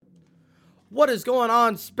What is going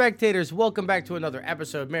on, spectators? Welcome back to another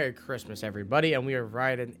episode. Merry Christmas, everybody. And we are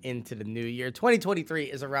riding into the new year. 2023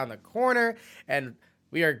 is around the corner, and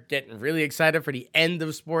we are getting really excited for the end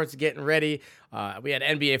of sports, getting ready. We had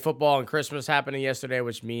NBA football and Christmas happening yesterday,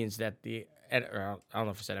 which means that I don't know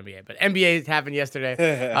if I said NBA, but NBA happened yesterday.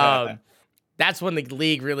 That's when the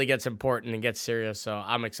league really gets important and gets serious. So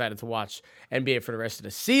I'm excited to watch NBA for the rest of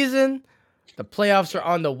the season. The playoffs are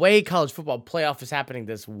on the way. College football playoff is happening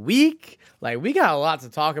this week. We got a lot to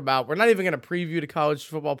talk about. We're not even going to preview the college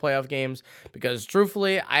football playoff games because,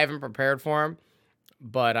 truthfully, I haven't prepared for them.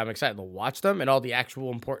 But I'm excited to watch them and all the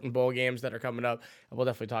actual important bowl games that are coming up. And we'll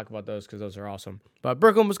definitely talk about those because those are awesome. But,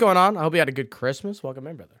 Brooklyn, what's going on? I hope you had a good Christmas. Welcome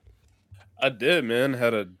in, brother. I did, man.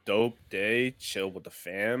 Had a dope day. Chilled with the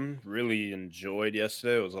fam. Really enjoyed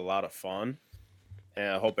yesterday. It was a lot of fun.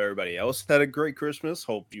 And I hope everybody else had a great Christmas.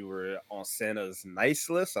 Hope you were on Santa's nice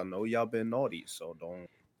list. I know y'all been naughty, so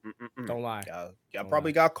Don't lie. Y'all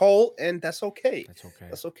probably got cold, and that's okay.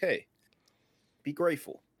 That's okay. Be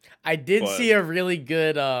grateful. I did see a really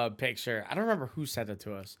good picture. I don't remember who sent it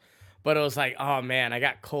to us, but it was like, oh man, I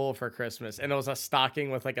got Cole for Christmas. And it was a stocking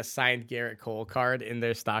with like a signed Garrett Cole card in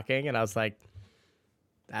their stocking. And I was like,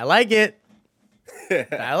 I like it.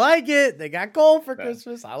 I like it. They got Cole for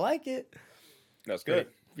Christmas. I like it. That's good.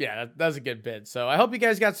 Yeah, that's a good bid. So I hope you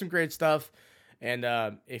guys got some great stuff. And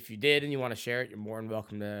if you did and you want to share it, you're more than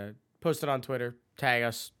welcome to post it on Twitter, tag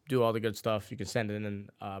us, do all the good stuff. You can send it in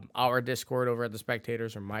our Discord over at the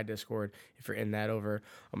Spectators or my Discord if you're in that over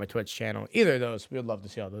on my Twitch channel. Either of those, we would love to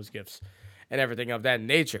see all those gifts and everything of that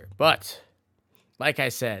nature. But like I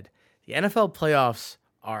said, the NFL playoffs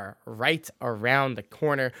are right around the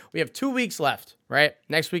corner. We have 2 weeks left, right?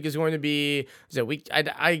 Next week is going to be, is it week?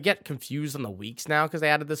 I get confused on the weeks now because they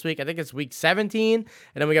added this week. I think it's week 17,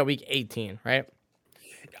 and then we got week 18, right?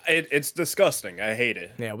 It's disgusting. I hate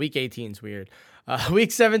it. Yeah, week 18 is weird.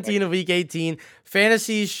 Week 17 and week 18.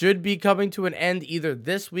 Fantasy should be coming to an end either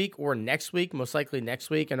this week or next week, most likely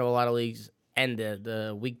next week. I know a lot of leagues end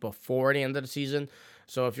the week before the end of the season.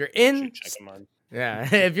 So if you're in... Yeah,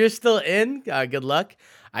 if you're still in, good luck.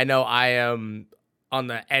 I know I am on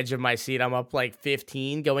the edge of my seat. I'm up like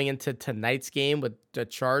 15 going into tonight's game with the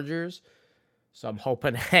Chargers. So I'm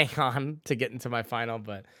hoping to hang on to get into my final,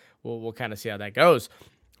 but we'll kind of see how that goes.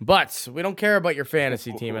 But we don't care about your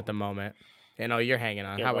fantasy team at the moment. You know, you're hanging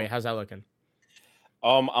on. How's that looking?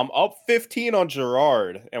 I'm up 15 on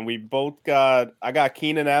Gerard, and I got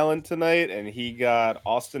Keenan Allen tonight, and he got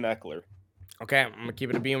Austin Eckler. Okay, I'm gonna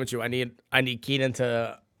keep it a beam with you. I need Keenan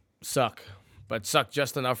to suck, but suck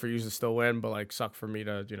just enough for you to still win, but like suck for me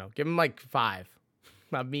to give him like 5.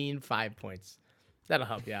 I mean 5 points. That'll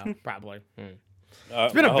help you out probably.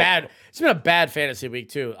 It's been a bad fantasy week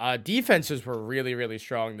too. Defenses were really really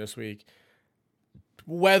strong this week.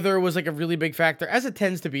 Weather was like a really big factor, as it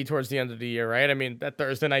tends to be towards the end of the year, right? I mean that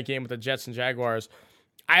Thursday night game with the Jets and Jaguars.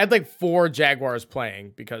 I had like 4 Jaguars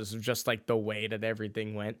playing because of just like the way that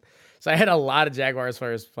everything went. So I had a lot of Jaguars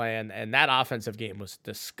players playing, and that offensive game was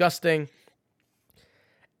disgusting.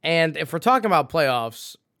 And if we're talking about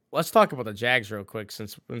playoffs, let's talk about the Jags real quick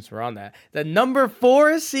since we're on that. The number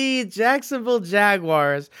 4 seed Jacksonville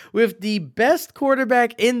Jaguars with the best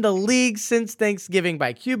quarterback in the league since Thanksgiving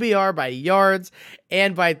by QBR, by yards,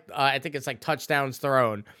 and by, I think it's like touchdowns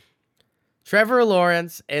thrown. Trevor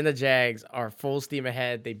Lawrence and the Jags are full steam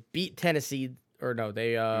ahead. They beat Tennessee,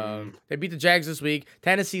 they beat the Jags this week.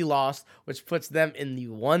 Tennessee lost, which puts them in the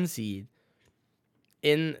 1 seed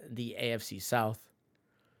in the AFC South.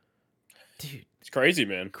 Dude, it's crazy,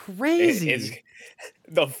 man. Crazy.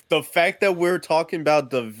 The fact that we're talking about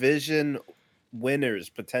division winners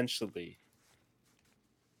potentially.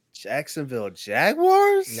 Jacksonville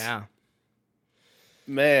Jaguars? Yeah.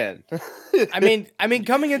 Man. I mean,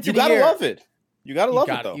 coming into you the year, gotta love it. You gotta love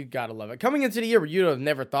it, though. You gotta love it. Coming into the year, you'd have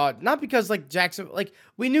never thought, not because like Jackson, like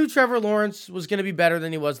we knew Trevor Lawrence was gonna be better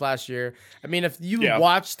than he was last year. I mean, if you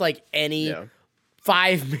watched like any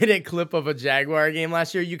 5-minute clip of a Jaguar game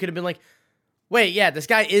last year, you could have been like, wait, yeah, this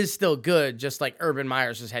guy is still good, just like Urban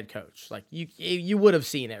Meyer's his head coach. Like you would have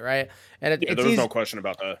seen it, right? And there was no question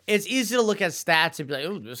about that. It's easy to look at stats and be like,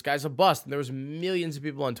 oh, this guy's a bust. And there was millions of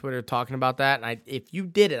people on Twitter talking about that. And if you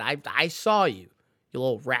did it, I saw you, you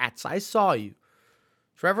little rats. I saw you.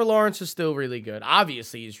 Trevor Lawrence is still really good.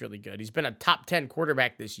 Obviously, he's really good. He's been a top 10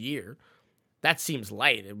 quarterback this year. That seems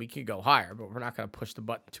light, and we could go higher, but we're not going to push the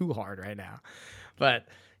button too hard right now. But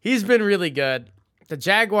he's been really good. The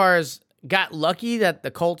Jaguars got lucky that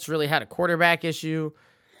the Colts really had a quarterback issue.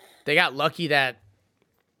 They got lucky that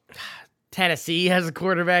Tennessee has a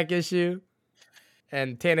quarterback issue.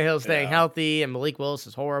 And Tannehill's staying healthy, and Malik Willis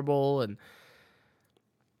is horrible. And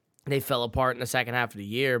they fell apart in the second half of the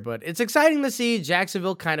year. But it's exciting to see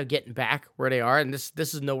Jacksonville kind of getting back where they are, and this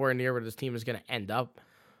is nowhere near where this team is going to end up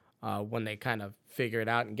when they kind of figure it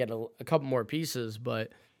out and get a couple more pieces.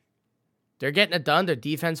 But they're getting it done. Their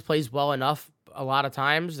defense plays well enough a lot of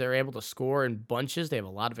times. They're able to score in bunches. They have a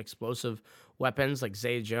lot of explosive weapons like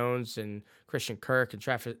Zay Jones and Christian Kirk and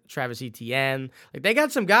Travis Etienne. Like, they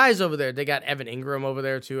got some guys over there. They got Evan Ingram over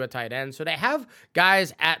there too at tight end. So they have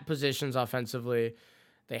guys at positions offensively.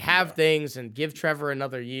 They have things, and give Trevor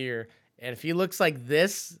another year. And if he looks like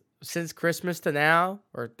this since Christmas to now,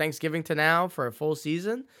 or Thanksgiving to now for a full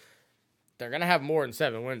season, they're going to have more than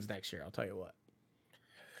 7 wins next year. I'll tell you what.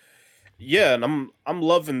 Yeah, and I'm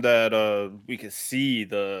loving that we can see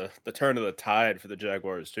the turn of the tide for the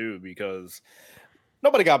Jaguars too, because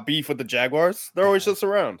nobody got beef with the Jaguars. They're always just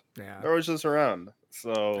around. Yeah. They're always just around.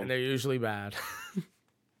 So, and they're usually bad.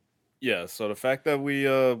 yeah, so the fact that we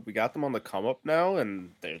got them on the come up now,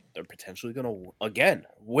 and they're potentially gonna again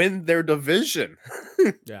win their division.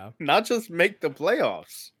 Yeah. Not just make the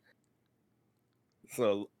playoffs.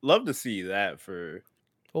 So love to see that for.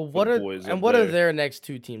 Well, what are their next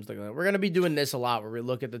 2 teams looking like? We're gonna be doing this a lot, where we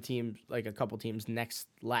look at the teams, like a couple teams'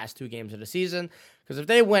 last 2 games of the season. Because if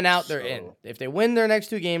they win out, they're in. If they win their next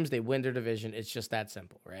 2 games, they win their division. It's just that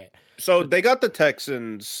simple, right? So they got the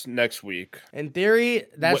Texans next week. In theory,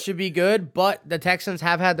 that should be good. But the Texans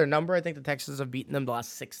have had their number. I think the Texans have beaten them the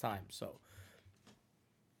last 6 times. So,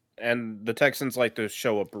 and the Texans like to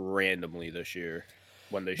show up randomly this year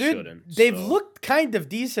when they shouldn't. They've looked kind of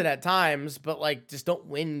decent at times, but like just don't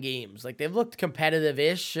win games. Like, they've looked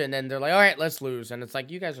competitive-ish, and then they're like, all right, let's lose. And it's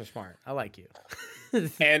like, you guys are smart. I like you.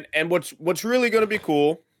 and what's really going to be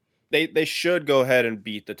cool, they should go ahead and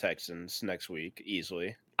beat the Texans next week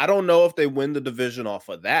easily. I don't know if they win the division off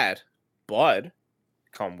of that, but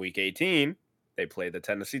come week 18, they play the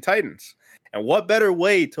Tennessee Titans. And what better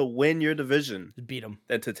way to win your division beat them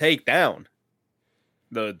than to take down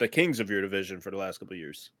the kings of your division for the last couple of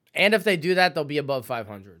years? And if they do that, they'll be above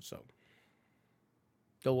 500. So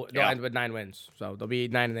they'll end with 9 wins. So they'll be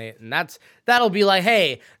 9-8, and that'll be like,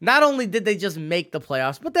 hey, not only did they just make the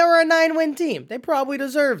playoffs, but they were a 9-win team. They probably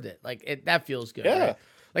deserved it. Like, that feels good. Yeah. Right?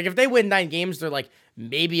 Like, if they win 9 games, they're like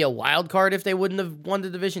maybe a wild card if they wouldn't have won the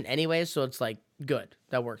division anyway. So it's like good.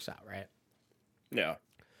 That works out, right? Yeah.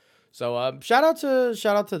 So shout out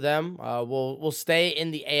to them. We'll stay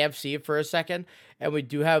in the AFC for a second, and we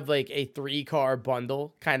do have like a 3-car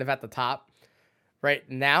bundle kind of at the top. Right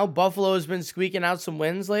now, Buffalo has been squeaking out some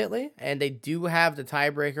wins lately, and they do have the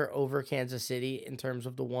tiebreaker over Kansas City in terms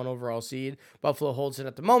of the 1 overall seed. Buffalo holds it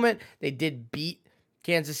at the moment. They did beat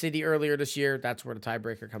Kansas City earlier this year. That's where the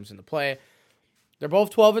tiebreaker comes into play. They're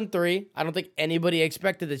both 12-3. I don't think anybody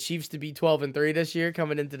expected the Chiefs to be 12-3 this year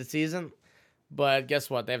coming into the season. But guess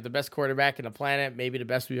what? They have the best quarterback in the planet, maybe the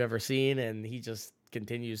best we've ever seen, and he just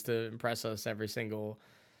continues to impress us every single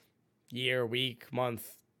year, week,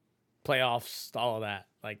 month, playoffs, all of that.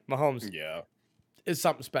 Like, Mahomes is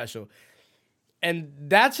something special. And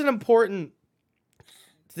that's an important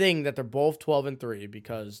thing that they're both 12-3,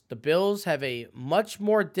 because the Bills have a much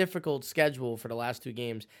more difficult schedule for the last 2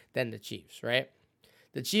 games than the Chiefs, right?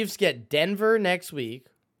 The Chiefs get Denver next week.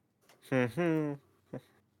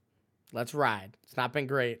 Let's ride. It's not been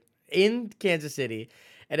great in Kansas City.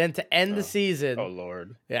 And then to end the season. Oh,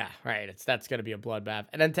 Lord. Yeah, right. That's going to be a bloodbath.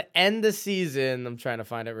 And then to end the season, I'm trying to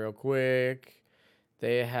find it real quick.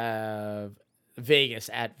 They have Vegas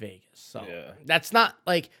at Vegas. So that's not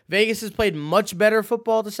like Vegas has played much better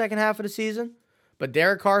football the second half of the season, but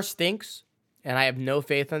Derek Carr stinks, and I have no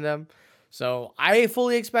faith in them. So I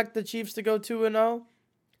fully expect the Chiefs to go 2-0.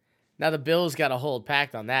 Now the Bills got a hold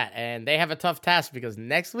packed on that, and they have a tough task because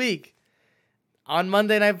next week on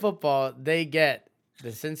Monday Night Football, they get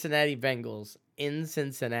the Cincinnati Bengals in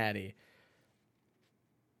Cincinnati.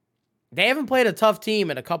 They haven't played a tough team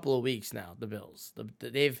in a couple of weeks now, the Bills.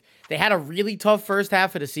 They had a really tough first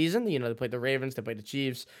half of the season. You know, they played the Ravens, they played the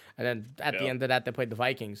Chiefs, and then at the end of that, they played the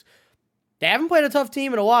Vikings. They haven't played a tough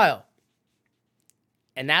team in a while.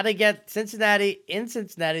 And now they get Cincinnati in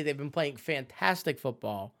Cincinnati. They've been playing fantastic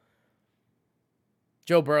football.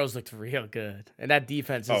 Joe Burrow's looked real good. And that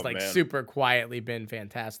defense has super quietly been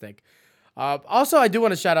fantastic. Also, I do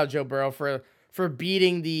want to shout out Joe Burrow for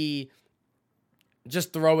beating the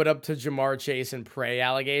just throw it up to Jamar Chase and pray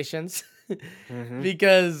allegations.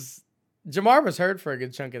 Because Jamar was hurt for a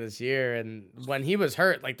good chunk of this year. And when he was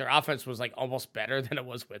hurt, like, their offense was like almost better than it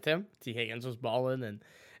was with him. T. Higgins was balling and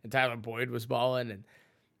Tyler Boyd was balling. And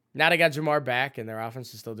now they got Jamar back, and their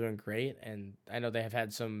offense is still doing great. And I know they have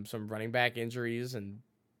had some running back injuries. And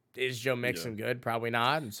is Joe Mixon good? Probably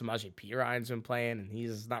not. And Samaje Perine's been playing, and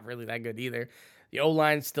he's not really that good either. The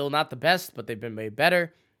O-line's still not the best, but they've been made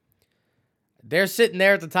better. They're sitting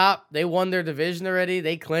there at the top. They won their division already.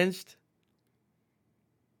 They clinched.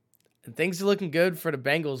 And things are looking good for the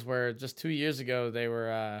Bengals, where just 2 years ago they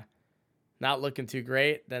were not looking too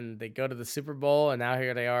great. Then they go to the Super Bowl, and now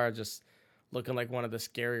here they are just looking like one of the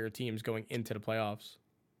scarier teams going into the playoffs.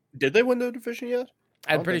 Did they win the division yet?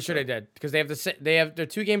 I'm pretty sure they did, because they're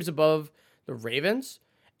 2 games above the Ravens,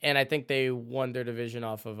 and I think they won their division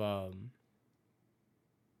off of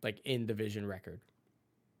like in division record.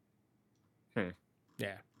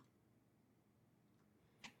 Yeah.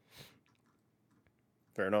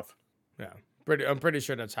 Fair enough. Yeah. I'm pretty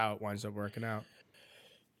sure that's how it winds up working out.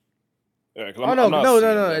 Yeah,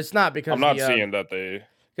 No, it's not, because I'm not seeing that they,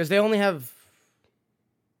 because they only have.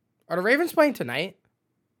 Are the Ravens playing tonight?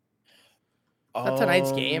 Is that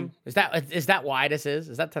tonight's game? Is that why this is?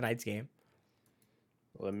 Is that tonight's game?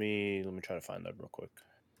 Let me try to find that real quick.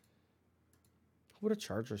 Who are the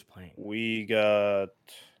Chargers playing? We got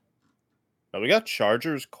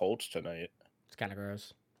Chargers Colts tonight. It's kind of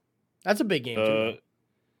gross. That's a big game too.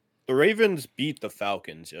 The Ravens beat the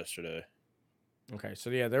Falcons yesterday. Okay, so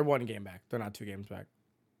yeah, they're 1 game back. They're not 2 games back.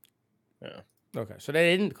 Yeah. Okay, so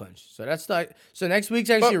they didn't clinch. So that's so next week's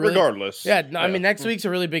actually but regardless. Yeah, no, I mean next week's a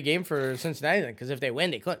really big game for Cincinnati then, because if they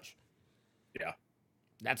win, they clinch. Yeah.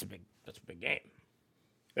 That's a big game.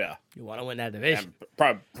 Yeah. You want to win that division.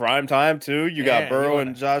 And prime time too. You got Burrow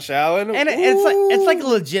and Josh Allen. And it's like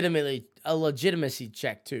a legitimacy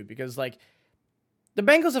check too, because like the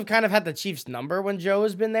Bengals have kind of had the Chiefs' number when Joe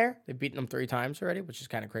has been there. They've beaten them 3 times already, which is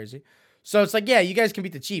kind of crazy. So it's like, yeah, you guys can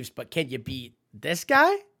beat the Chiefs, but can you beat this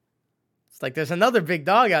guy? It's like there's another big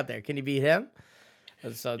dog out there. Can you beat him?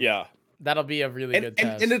 And so yeah, that'll be a really good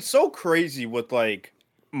test. And it's so crazy with like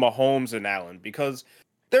Mahomes and Allen, because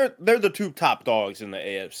they're the 2 top dogs in the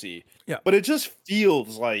AFC. Yeah. But it just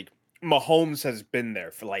feels like Mahomes has been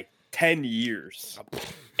there for like 10 years.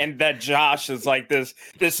 And that Josh is like this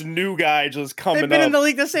new guy just coming up. They've been in the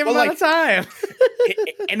league the same amount of time.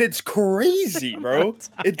 And it's crazy, bro.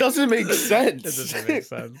 It doesn't make sense. It doesn't make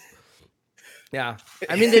sense. Yeah.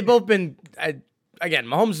 I mean, they've both been... Again,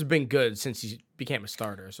 Mahomes has been good since he became a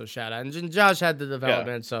starter, so shout out. And Josh had the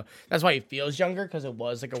development, so that's why he feels younger, because it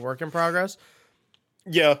was like a work in progress.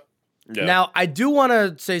 Yeah. Now, I do want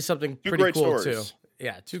to say something pretty cool, stories. too.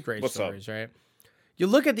 Yeah, 2 great What's stories, up? right? You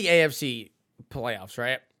look at the AFC playoffs,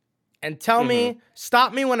 right? And tell me,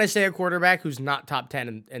 stop me when I say a quarterback who's not top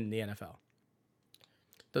 10 in the NFL.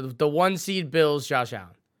 The 1 seed Bills, Josh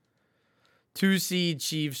Allen. 2 seed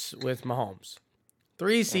Chiefs with Mahomes.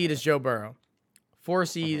 3 seed is Joe Burrow. 4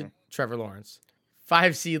 seed Trevor Lawrence.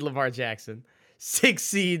 5 seed Lamar Jackson. 6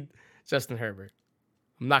 seed Justin Herbert.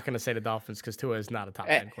 I'm not going to say the Dolphins, because Tua is not a top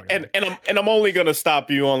 10 quarterback. And I'm only going to stop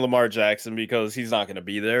you on Lamar Jackson, because he's not going to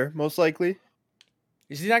be there, most likely.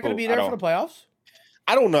 Is he not going to be there for the playoffs?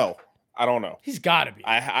 I don't know. He's got to be.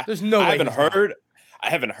 There's no way. I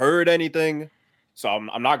haven't heard anything, so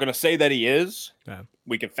I'm not going to say that he is. Yeah.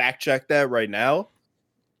 We can fact check that right now,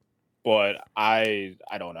 but I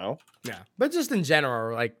don't know. Yeah, but just in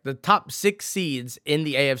general, like the top 6 seeds in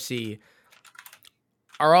the AFC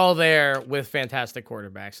are all there with fantastic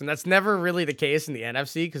quarterbacks, and that's never really the case in the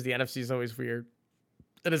NFC, because the NFC is always weird.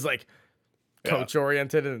 It is like coach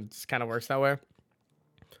oriented, and it just kind of works that way.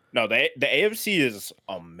 No, the AFC is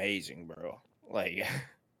amazing, bro. Like,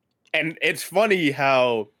 and it's funny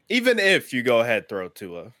how even if you go ahead throw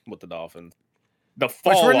Tua with the Dolphins, the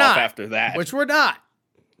fall off after that, which we're not.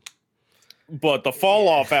 But the fall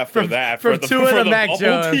off after that from Tua to Mac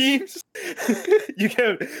Jones, teams, you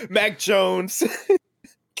get Mac Jones,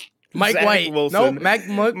 Mike Zach White. Wilson,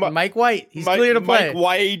 Mike White. He's clear to play. Mike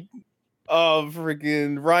White,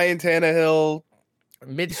 freaking Ryan Tannehill,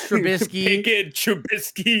 Mitch Trubisky, Pickett,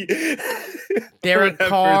 Trubisky, Derek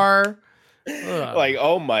Carr. Like,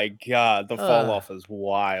 oh my god, the fall off is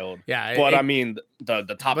wild. Yeah, but I mean the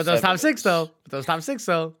top. But those top 6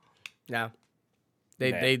 though. Yeah.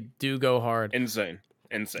 They do go hard. Insane.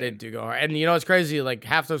 They do go hard. And you know what's crazy? Like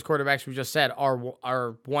half those quarterbacks we just said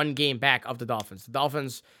are 1 game back of the Dolphins. The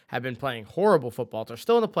Dolphins have been playing horrible football. They're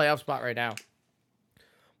still in the playoff spot right now.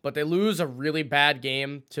 But they lose a really bad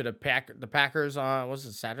game to the Packers on, was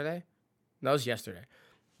it Saturday? No, it was yesterday.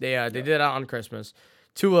 They did it on Christmas.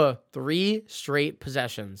 To 3 straight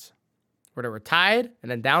possessions where they were tied and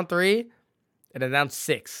then down 3 and then down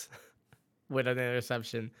 6 with an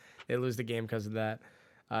interception. They lose the game because of that.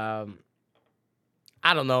 I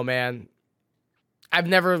don't know, man. I've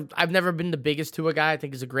never been the biggest Tua guy. I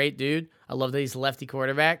think he's a great dude. I love that he's a lefty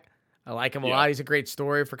quarterback. I like him a lot. He's a great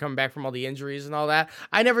story for coming back from all the injuries and all that.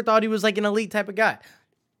 I never thought he was like an elite type of guy.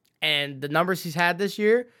 And the numbers he's had this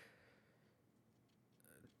year,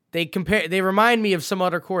 They remind me of some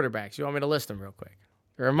other quarterbacks. You want me to list them real quick?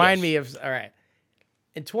 They remind me of, all right.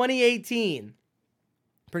 In 2018,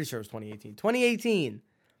 pretty sure it was 2018. 2018,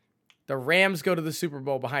 the Rams go to the Super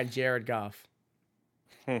Bowl behind Jared Goff.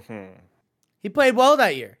 He played well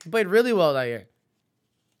that year. He played really well that year.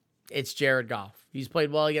 It's Jared Goff. He's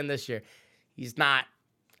played well again this year. He's not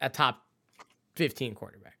a top 15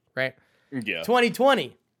 quarterback, right? Yeah.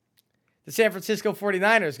 2020, the San Francisco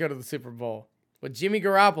 49ers go to the Super Bowl with Jimmy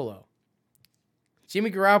Garoppolo.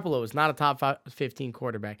 Jimmy Garoppolo is not a top 15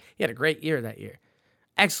 quarterback. He had a great year that year.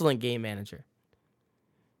 Excellent game manager.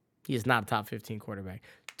 He is not a top 15 quarterback.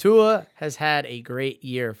 Tua has had a great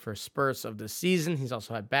year for spurts of the season. He's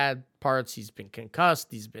also had bad parts. He's been concussed.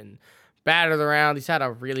 He's been battered around. He's had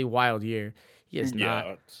a really wild year. He is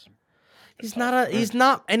not. He's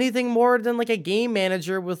not anything more than like a game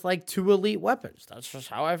manager with like 2 elite weapons. That's just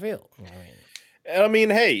how I feel. I mean,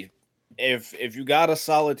 hey, if you got a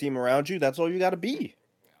solid team around you, that's all you got to be.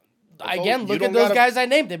 Again, look at those guys I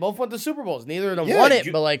named. They both went to Super Bowls. Neither of them won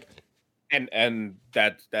it, but like. And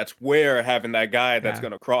that's where having that guy that's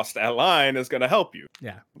going to cross that line is going to help you.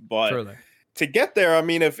 Yeah, but truly. To get there, I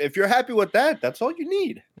mean, if you're happy with that, that's all you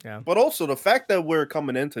need. Yeah. But also the fact that we're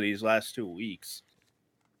coming into these last 2 weeks,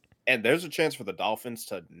 and there's a chance for the Dolphins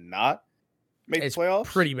to not make the playoffs.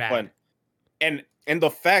 Pretty bad. And the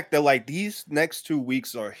fact that like these next 2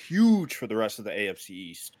 weeks are huge for the rest of the AFC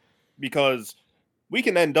East, because we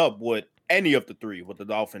can end up with any of the 3 with the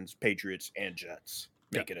Dolphins, Patriots, and Jets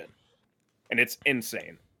make it in. And it's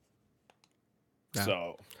insane. Yeah.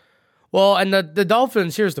 So, well, and the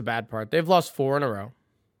Dolphins, here's the bad part. They've lost 4 in a row.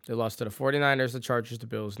 They lost to the 49ers, the Chargers, the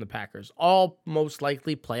Bills, and the Packers. All most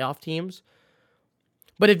likely playoff teams.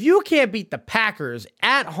 But if you can't beat the Packers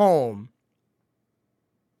at home,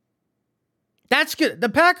 that's good. The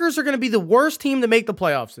Packers are going to be the worst team to make the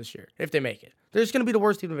playoffs this year, if they make it. They're just going to be the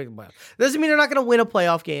worst team to make the playoffs. Doesn't mean they're not going to win a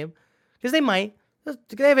playoff game, because they might.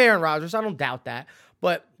 They have Aaron Rodgers. I don't doubt that.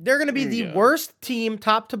 But they're going to be the worst team,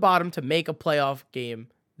 top to bottom, to make a playoff game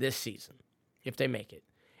this season, if they make it.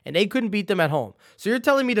 And they couldn't beat them at home. So you're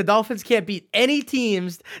telling me the Dolphins can't beat any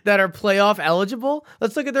teams that are playoff eligible?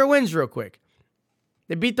 Let's look at their wins real quick.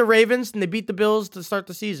 They beat the Ravens and they beat the Bills to start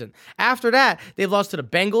the season. After that, they've lost to the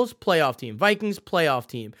Bengals, playoff team. Vikings, playoff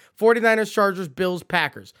team. 49ers, Chargers, Bills,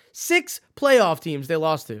 Packers. 6 playoff teams they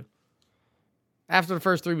lost to after the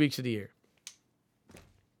first 3 weeks of the year.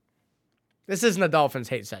 This isn't a Dolphins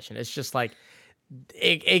hate session. It's just like,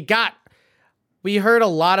 we heard a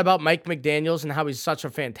lot about Mike McDaniels and how he's such a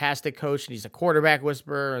fantastic coach and he's a quarterback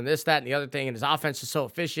whisperer and this, that, and the other thing. And his offense is so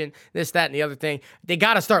efficient, this, that, and the other thing. They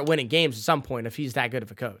got to start winning games at some point if he's that good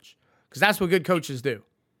of a coach, because that's what good coaches do.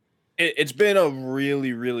 It's been a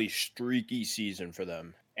really, really streaky season for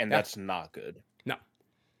them, and that's not good. No.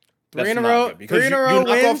 3 in a row wins, 3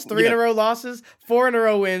 in a row losses, 4 in a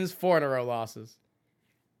row wins, 4 in a row losses.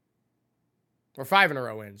 Or 5 in a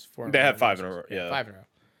row wins. They have 5 in a row. Yeah, 5 in a row.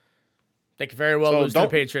 They could very well lose to the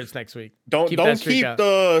Patriots next week. Don't keep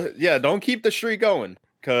the streak going,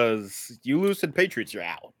 because you lose to the Patriots, you're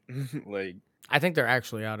out. Like, I think they're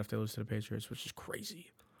actually out if they lose to the Patriots, which is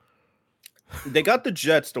crazy. They got the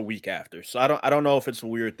Jets the week after, so I don't know if it's a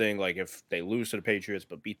weird thing, like if they lose to the Patriots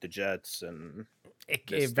but beat the Jets and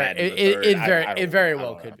it very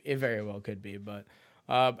well could be, but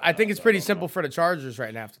I think it's pretty simple for the Chargers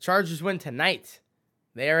right now. If the Chargers win tonight,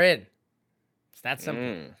 they are in. It's that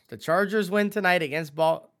simple. The Chargers win tonight against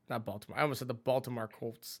not Baltimore. I almost said the Baltimore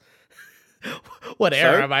Colts. What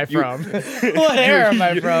era am I from? What era am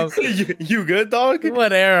I from? You good, dog?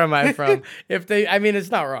 What era am I from?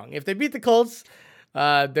 It's not wrong. If they beat the Colts,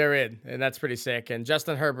 they're in, and that's pretty sick. And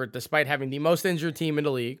Justin Herbert, despite having the most injured team in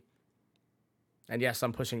the league, and yes,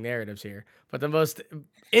 I'm pushing narratives here, but the most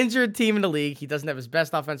injured team in the league, he doesn't have his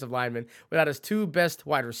best offensive lineman without his 2 best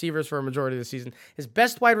wide receivers for a majority of the season. His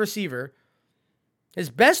best wide receiver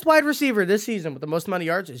this season with the most amount of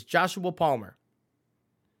yards is Joshua Palmer.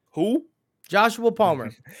 Who? Joshua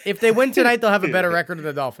Palmer. If they win tonight, they'll have a better record than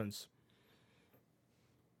the Dolphins.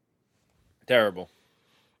 Terrible.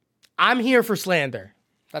 I'm here for slander.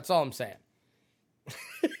 That's all I'm saying.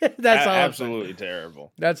 Absolutely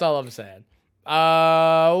terrible. That's all I'm saying.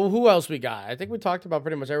 Who else we got? I think we talked about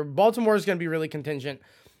pretty much everyone. Baltimore is going to be really contingent.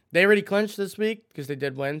 They already clinched this week because they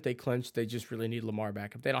did win. They clinched. They just really need Lamar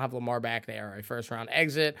back. If they don't have Lamar back, they are a first-round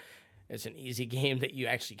exit. It's an easy game that you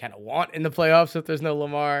actually kind of want in the playoffs if there's no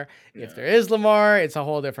Lamar. Yeah. If there is Lamar, it's a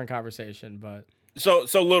whole different conversation. But so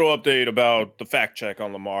little update about the fact check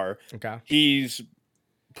on Lamar. Okay. He's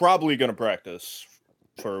probably going to practice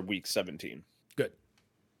for week 17. Good.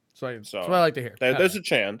 So that's what I like to hear. There's a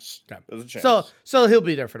chance. Okay. There's a chance. So he'll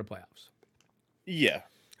be there for the playoffs. Yeah.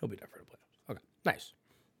 He'll be there for the playoffs. Okay, nice.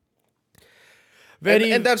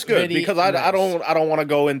 And that's good because I nice. don't want to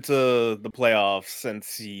go into the playoffs and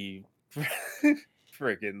see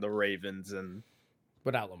freaking the Ravens and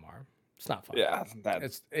Without Lamar. It's not fun. yeah,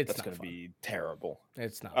 That's gonna fun. be terrible.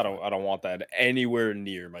 It's not. I don't want that anywhere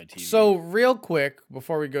near my TV. So real quick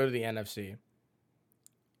before we go to the NFC,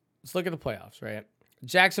 let's look at the playoffs. Right,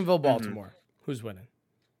 Jacksonville, Baltimore. Who's winning?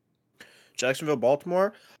 Jacksonville,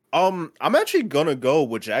 Baltimore. I'm actually gonna go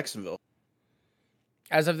with Jacksonville.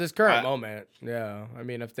 As of this current moment, yeah. I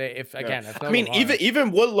mean, if no Lamar,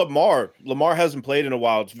 even with Lamar hasn't played in a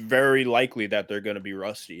while. It's very likely that they're gonna be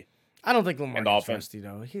rusty. I don't think Lamar's rusty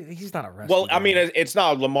though. He's not a rusty. Well, guy. I mean, it's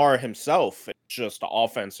not Lamar himself. It's just the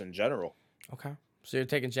offense in general. Okay, so you're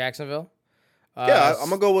taking Jacksonville. Yeah, I'm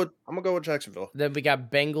gonna go with Jacksonville. Then we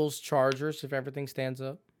got Bengals, Chargers. If everything stands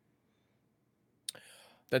up,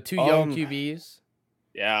 the two young QBs.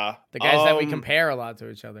 Yeah, the guys that we compare a lot to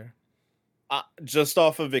each other. Just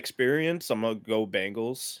off of experience, I'm gonna go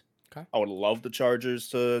Bengals. Okay, I would love the Chargers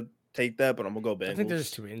to take that, but I'm gonna go Bengals. I think they're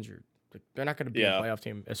just too injured. They're not going to be a playoff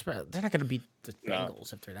team. They're not going to beat the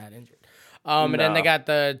Bengals if they're that injured. And then they got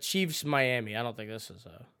the Chiefs, Miami. I don't think this is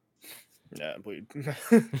a. Yeah,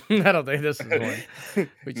 I don't think this is one.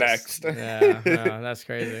 Next. Yeah, no, that's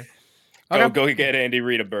crazy. Okay. Go get Andy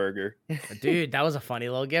Reid a burger. Dude, that was a funny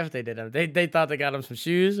little gift they did him. They thought they got him some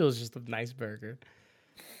shoes. It was just a nice burger.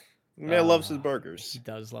 Man loves his burgers. He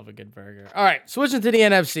does love a good burger. All right, switching to the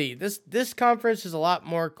NFC. This conference is a lot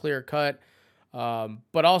more clear cut.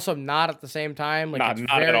 But also not at the same time. Like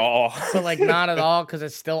not at all. But like not at all because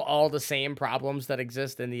it's still all the same problems that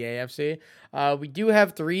exist in the AFC. We do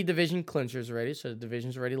have 3 division clinchers already, so the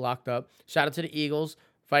division's already locked up. Shout out to the Eagles,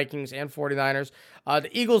 Vikings, and 49ers. The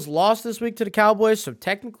Eagles lost this week to the Cowboys, so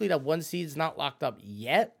technically that 1 seed's not locked up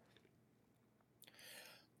yet.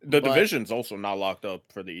 The division's also not locked up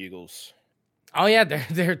for the Eagles. Oh, yeah,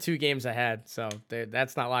 they're 2 games ahead, so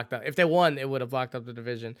that's not locked up. If they won, it would have locked up the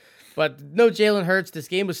division. But no Jalen Hurts. This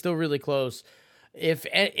game was still really close. If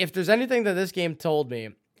there's anything that this game told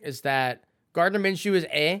me, is that Gardner Minshew is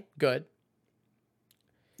good.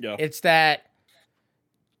 Yeah. It's that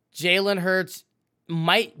Jalen Hurts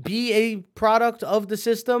might be a product of the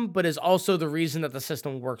system, but is also the reason that the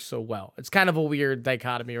system works so well. It's kind of a weird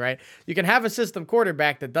dichotomy, right? You can have a system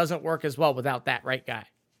quarterback that doesn't work as well without that right guy.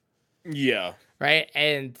 Yeah. Right?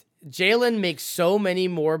 And Jalen makes so many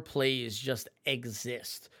more plays just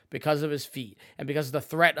exist because of his feet and because of the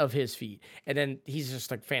threat of his feet. And then he's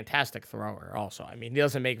just a fantastic thrower also. I mean, he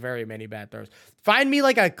doesn't make very many bad throws. Find me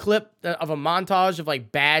like a clip of a montage of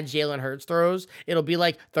like bad Jalen Hurts throws. It'll be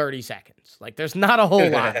like 30 seconds. Like there's not a whole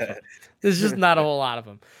lot of them. There's just not a whole lot of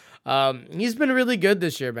them. He's been really good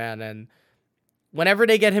this year, man. And whenever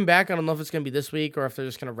they get him back, I don't know if it's going to be this week or if they're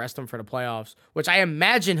just going to rest him for the playoffs, which I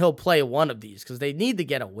imagine he'll play one of these because they need to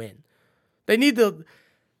get a win. They need to.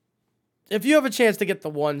 If you have a chance to get the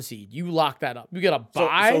 1 seed, you lock that up. You get a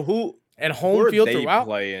bye and home field throughout.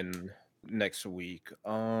 Who are they playing next week?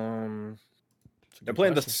 They're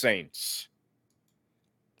playing the Saints.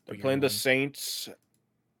 They're playing the Saints,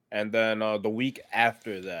 and then the week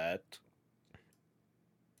after that,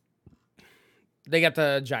 they got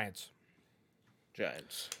the Giants.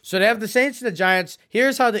 Giants. So they have the Saints and the Giants.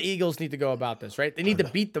 Here's how the Eagles need to go about this, right? They need to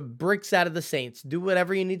beat the bricks out of the Saints. Do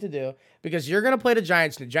whatever you need to do because you're going to play the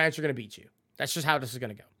Giants and the Giants are going to beat you. That's just how this is going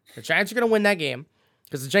to go. The Giants are going to win that game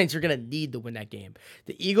because the Giants are going to need to win that game.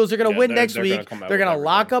 The Eagles are going to win next week. They're going to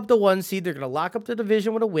lock up the 1 seed. They're going to lock up the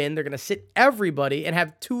division with a win. They're going to sit everybody and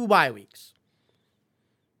have 2 bye weeks.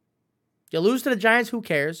 You lose to the Giants, who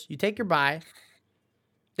cares? You take your bye.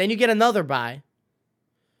 Then you get another bye.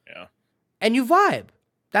 Yeah. And you vibe.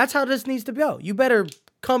 That's how this needs to go. You better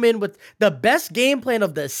come in with the best game plan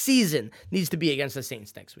of the season needs to be against the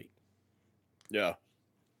Saints next week. Yeah.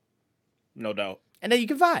 No doubt. And then you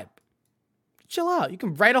can vibe. Chill out. You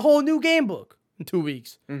can write a whole new game book in 2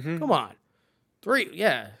 weeks. Mm-hmm. Come on.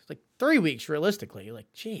 3 weeks realistically. Like,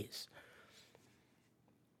 jeez.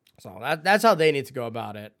 So that's how they need to go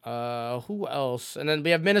about it. Who else? And then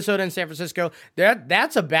we have Minnesota and San Francisco.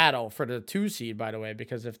 That's a battle for the 2 seed, by the way,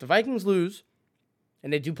 because if the Vikings lose,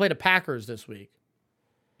 and they do play the Packers this week.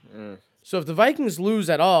 So if the Vikings lose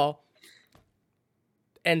at all,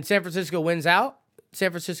 and San Francisco wins out,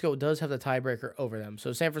 San Francisco does have the tiebreaker over them.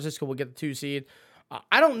 So San Francisco will get the 2 seed.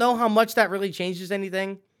 I don't know how much that really changes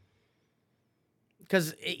anything.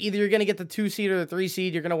 Because either you're going to get the 2 seed or the 3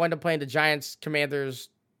 seed. You're going to wind up playing the Giants, Commanders,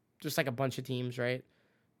 just like a bunch of teams, right?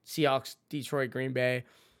 Seahawks, Detroit, Green Bay.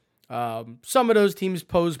 Some of those teams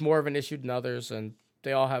pose more of an issue than others, and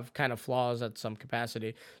they all have kind of flaws at some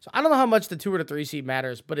capacity. So I don't know how much the 2 or the 3 seed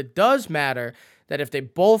matters, but it does matter that if they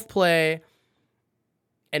both play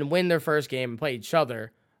and win their first game and play each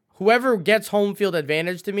other, whoever gets home field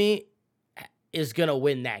advantage to me is going to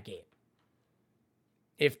win that game.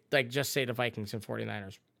 If, like, just say the Vikings and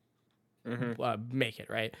 49ers make it,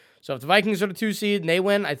 right? So if the Vikings are the 2 seed and they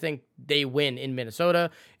win, I think they win in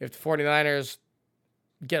Minnesota. If the 49ers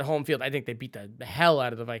get home field, I think they beat the hell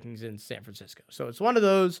out of the Vikings in San Francisco. So it's one of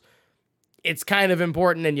those, it's kind of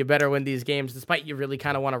important and you better win these games despite you really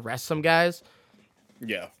kind of want to rest some guys.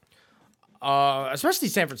 Yeah. Especially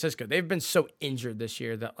San Francisco. They've been so injured this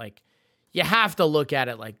year that, like, you have to look at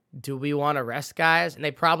it like, do we want to rest guys? And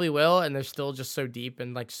they probably will, and they're still just so deep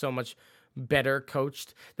and, like, so much better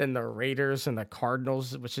coached than the Raiders and the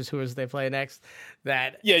Cardinals, which is who they play next.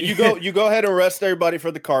 That you go ahead and rest everybody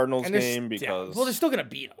for the Cardinals game because well, they're still gonna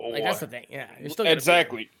beat them. Like, that's the thing. Yeah, you're still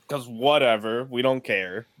exactly because whatever, we don't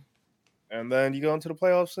care. And then you go into the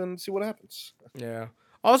playoffs and see what happens. Yeah.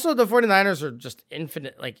 Also, the 49ers are just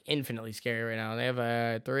infinitely scary right now. They have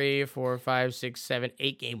a 3, 4, 5, 6, 7,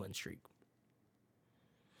 8 game win streak.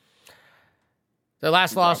 Their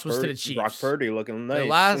last loss was to the Chiefs. Brock Purdy looking nice. Their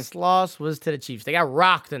last loss was to the Chiefs. They got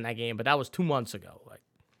rocked in that game, but that was 2 months ago. Like,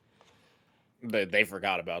 they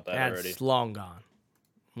forgot about that already. That's long gone.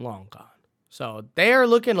 Long gone. So they are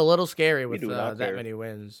looking a little scary with that many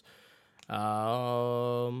wins.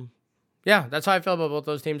 Yeah, that's how I feel about both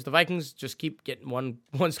those teams. The Vikings just keep getting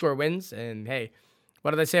one-score wins. And, hey,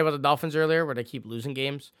 what did I say about the Dolphins earlier where they keep losing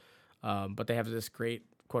games? But they have this great,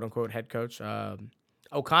 quote-unquote, head coach.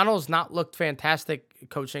 O'Connell's not looked fantastic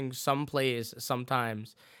coaching some plays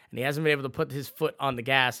sometimes, and he hasn't been able to put his foot on the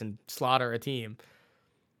gas and slaughter a team.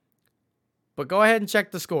 But go ahead and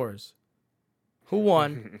check the scores. Who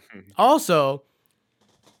won? Also,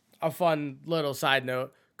 a fun little side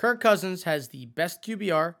note, Kirk Cousins has the best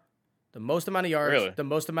QBR, the most amount of yards, the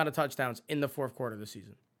most amount of touchdowns in the fourth quarter of the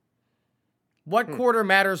season. What quarter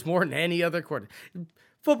matters more than any other quarter?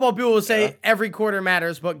 Football people will say every quarter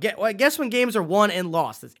matters, but guess when games are won and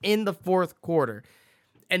lost? It's in the fourth quarter.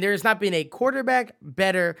 And there has not been a quarterback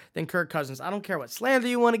better than Kirk Cousins. I don't care what slander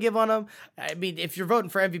you want to give on him. I mean, if you're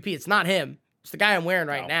voting for MVP, it's not him. It's the guy I'm wearing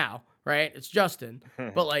right now, right? It's Justin.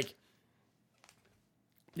 But, like,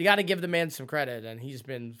 you got to give the man some credit, and he's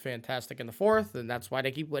been fantastic in the fourth, and that's why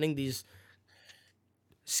they keep winning these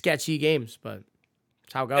sketchy games. But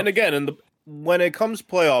that's how it goes. And again, when it comes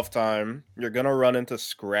playoff time, you're going to run into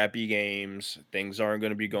scrappy games. Things aren't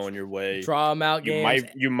going to be going your way. Draw them out games.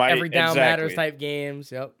 You might every down matters type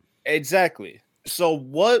games. Yep. Exactly. So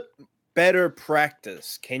what better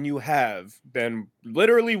practice can you have than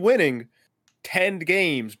literally winning 10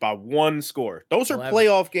 games by 1 score? Those are 11.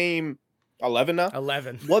 Playoff game 11 now?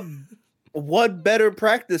 11. What better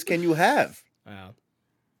practice can you have? Wow.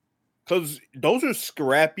 Because those are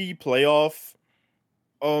scrappy playoff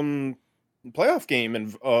game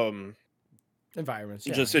and environments,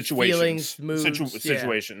 just situations, feelings, moods,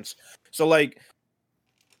 situations. So like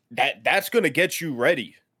that's gonna get you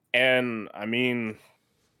ready. And I mean,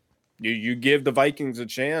 you give the Vikings a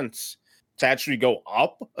chance to actually go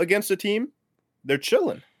up against a team, they're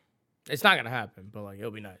chilling. It's not gonna happen, but like it'll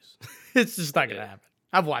be nice. It's just not gonna happen.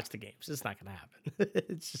 I've watched the games. It's not gonna happen.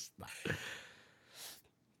 It's just not.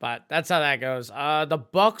 But that's how that goes. The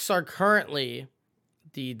Bucks are currently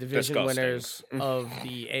the division winners of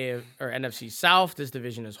the NFC South. This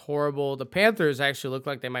division is horrible. The Panthers actually look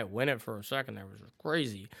like they might win it for a second. That was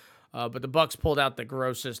crazy. But the Bucks pulled out the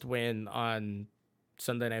grossest win on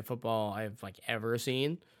Sunday Night Football I've ever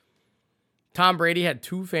seen. Tom Brady had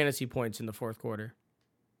 2 fantasy points in the fourth quarter.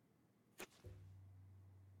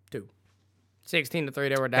 2. 16-3,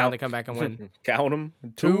 they were down. They come back and win. Count them.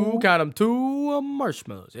 2. Count them. 2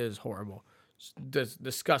 marshmallows. It is horrible. It's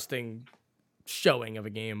disgusting showing of a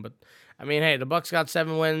game. But, I mean, hey, the Bucks got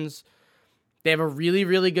 7 wins. They have a really,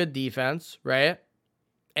 really good defense, right?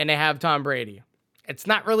 And they have Tom Brady. It's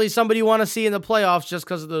not really somebody you want to see in the playoffs just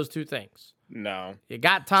because of those 2 things. No. You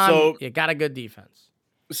got Tom, you got a good defense.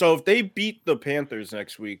 So if they beat the Panthers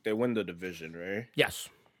next week, they win the division, right? Yes.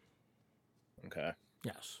 Okay.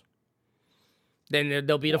 Yes. Then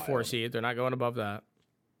they'll beat a 4 seed. They're not going above that.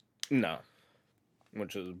 No.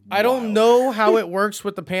 Which is I don't know how it works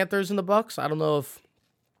with the Panthers and the Bucks. I don't know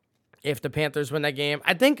if the Panthers win that game.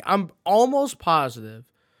 I think I'm almost positive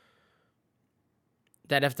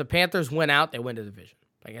that if the Panthers win out, they win the division.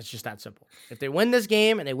 Like, it's just that simple. If they win this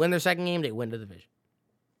game and they win their second game, they win the division.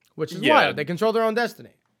 Which is wild. They control their own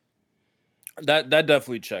destiny. That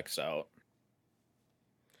definitely checks out.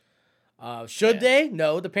 Should they?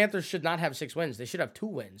 No, the Panthers should not have 6 wins. They should have 2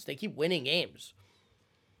 wins. They keep winning games.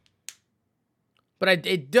 But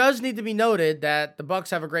it does need to be noted that the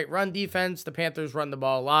Bucs have a great run defense. The Panthers run the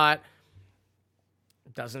ball a lot.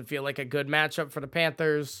 Doesn't feel like a good matchup for the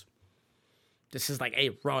Panthers. This is like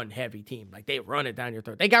a run-heavy team. Like, they run it down your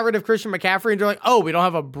throat. They got rid of Christian McCaffrey, and they're like, oh, we don't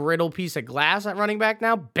have a brittle piece of glass at running back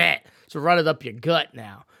now? Bet. So run it up your gut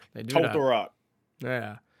now. They do Tote the rock.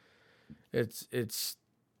 Yeah. It's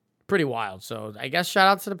pretty wild. So I guess shout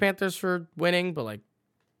out to the Panthers for winning, but, like,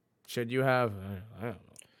 should you have? I don't know.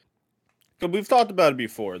 Because we've talked about it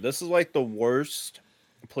before. This is like the worst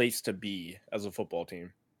place to be as a football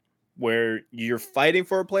team, where you're fighting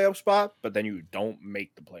for a playoff spot, but then you don't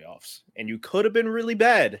make the playoffs. And you could have been really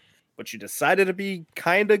bad, but you decided to be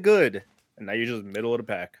kind of good, and now you're just middle of the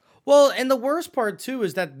pack. Well, and the worst part, too,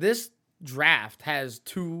 is that this draft has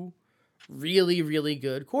 2 really, really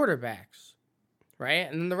good quarterbacks,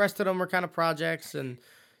 right? And then the rest of them are kind of projects, and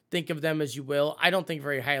think of them as you will. I don't think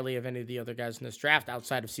very highly of any of the other guys in this draft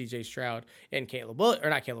outside of C.J. Stroud and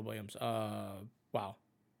not Caleb Williams. Wow.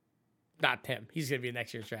 Not him. He's going to be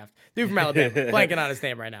next year's draft. Dude from Alabama. Blanking on his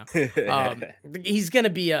name right now. He's going to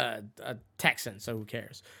be a Texan, so who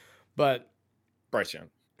cares? But Bryce Young.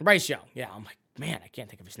 Yeah, I'm like, man, I can't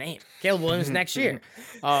think of his name. Caleb Williams next year.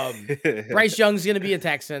 Bryce Young's going to be a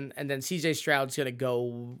Texan, and then C.J. Stroud's going to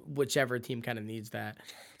go whichever team kind of needs that.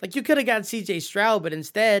 Like, you could have got C.J. Stroud, but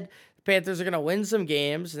instead, the Panthers are going to win some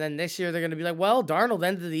games, and then next year they're going to be like, well, Darnold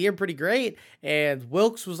ended the year pretty great, and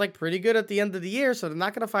Wilkes was, like, pretty good at the end of the year, so they're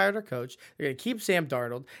not going to fire their coach. They're going to keep Sam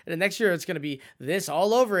Darnold, and then next year it's going to be this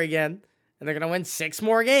all over again, and they're going to win 6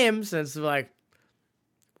 more games, and it's like,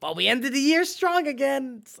 well, we ended the year strong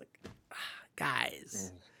again. It's like,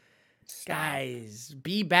 guys,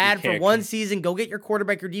 be bad for one season. Go get your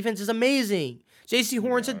quarterback. Your defense is amazing. J.C.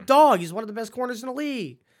 Horn's a dog. He's one of the best corners in the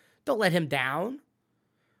league. Don't let him down.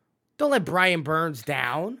 Don't let Brian Burns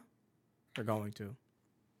down. They're going to.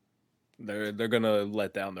 They're gonna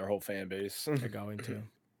let down their whole fan base. They're going to.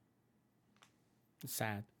 It's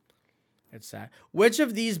sad. It's sad. Which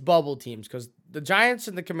of these bubble teams, because the Giants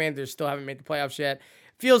and the Commanders still haven't made the playoffs yet,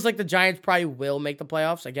 feels like the Giants probably will make the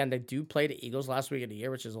playoffs. Again, they do play the Eagles last week of the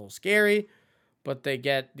year, which is a little scary, but they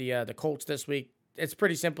get the Colts this week. It's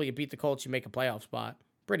pretty simple. You beat the Colts, you make a playoff spot.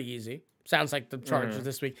 Pretty easy. Sounds like the Chargers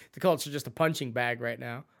this week. The Colts are just a punching bag right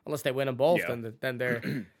now. Unless they win them both, then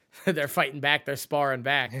they're they're fighting back. They're sparring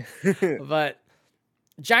back. But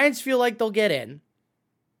Giants feel like they'll get in.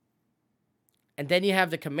 And then you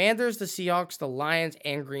have the Commanders, the Seahawks, the Lions,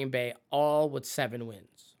 and Green Bay, all with 7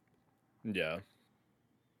 wins. Yeah.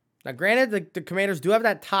 Now, granted, the Commanders do have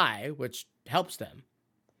that tie, which helps them.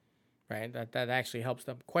 Right? That actually helps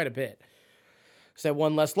them quite a bit. Because they have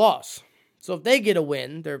 1 less loss. So if they get a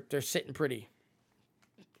win, they're sitting pretty.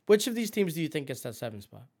 Which of these teams do you think gets that 7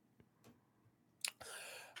 spot?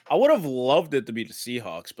 I would have loved it to be the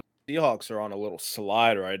Seahawks, but the Seahawks are on a little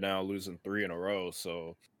slide right now, losing 3 in a row.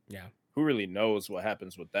 So yeah, who really knows what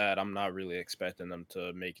happens with that? I'm not really expecting them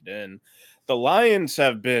to make it in. The Lions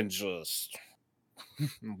have been just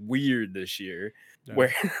weird this year,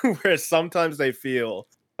 where sometimes they feel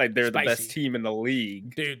like they're the best team in the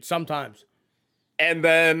league. Dude, sometimes. And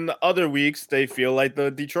then other weeks they feel like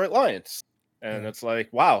the Detroit Lions. And it's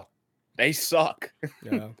like, wow, they suck.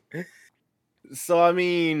 Yeah. So, I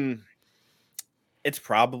mean, it's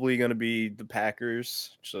probably going to be the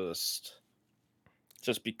Packers just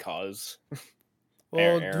because.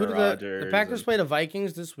 Well, the Packers play the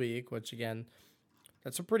Vikings this week, which, again,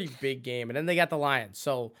 that's a pretty big game. And then they got the Lions.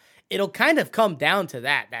 So it'll kind of come down to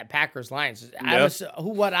that Packers-Lions. Yep.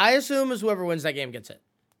 What I assume is whoever wins that game gets it.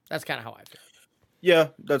 That's kind of how I feel. Yeah,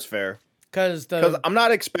 that's fair. Because I'm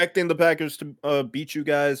not expecting the Packers to beat you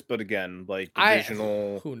guys, but again, like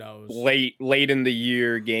divisional, who knows? Late in the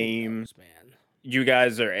year games, man. You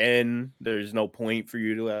guys are in. There's no point for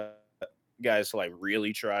you to guys to like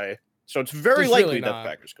really try. So it's very likely that the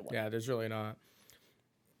Packers can win. Yeah, there's really not.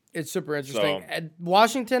 It's super interesting. And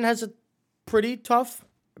Washington has a pretty tough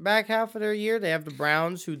back half of their year. They have the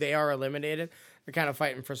Browns, who they are eliminated. They're kind of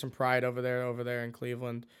fighting for some pride over there in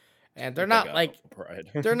Cleveland. And they're not like pride.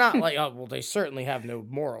 They're not like, oh, well, they certainly have no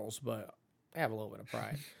morals, but they have a little bit of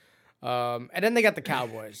pride. And then they got the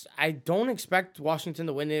Cowboys. I don't expect Washington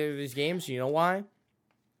to win either of these games. You know why?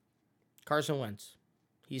 Carson Wentz.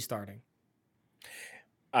 He's starting.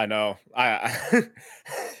 I know. I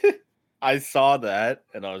saw that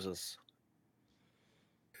and I was just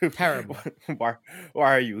terrible. Why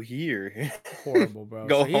are you here? Horrible, bro.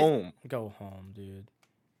 Go home. Go home, dude.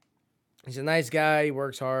 He's a nice guy. He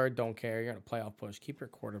works hard. Don't care. You're gonna playoff push. Keep your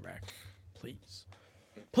quarterback, please.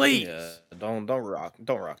 Yeah, don't rock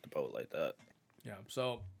the boat like that. Yeah.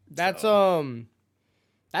 So that's how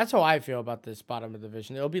I feel about this bottom of the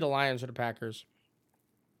division. It'll be the Lions or the Packers.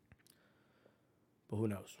 but who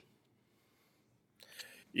knows?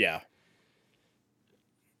 Yeah,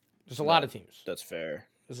 There's a lot of teams. that's fair.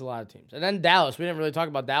 There's a lot of teams. And then Dallas. We didn't really talk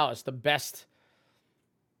about Dallas. The best,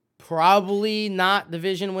 probably not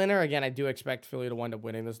division winner. Again, I do expect Philly to wind up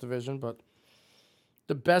winning this division, but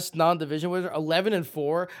the best non-division winner,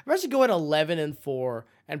 11-4. I'm actually going 11-4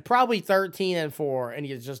 and probably 13-4, and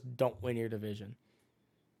you just don't win your division.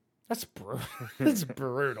 That's brutal. That's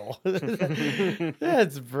brutal.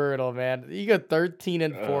 That's brutal, man. You go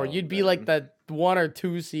 13-4. You'd be like the 1 or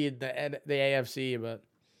 2 seed the AFC, but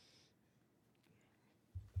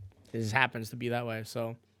it just happens to be that way.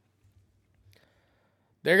 So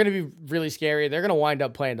they're going to be really scary. They're going to wind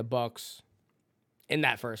up playing the Bucks in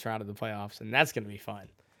that first round of the playoffs, and that's going to be fun.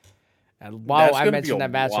 And while I mentioned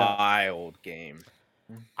that matchup, wild game.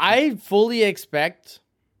 I fully expect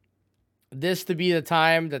this to be the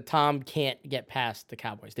time that Tom can't get past the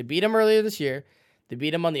Cowboys. They beat him earlier this year. They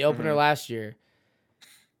beat him on the opener last year.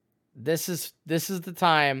 This is the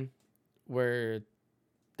time where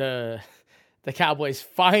the Cowboys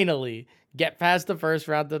finally get past the first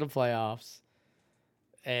round of the playoffs,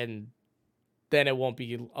 and then it won't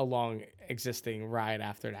be a long existing ride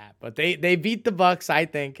after that. But they beat the Bucks, I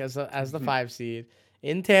think, as the 5 seed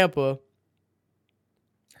in Tampa.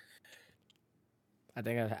 I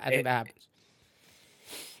think that happens.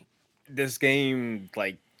 This game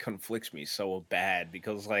like conflicts me so bad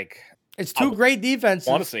because like It's two great defenses.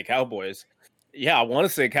 I want to say Cowboys. Yeah, I want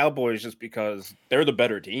to say Cowboys just because they're the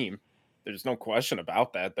better team. There's no question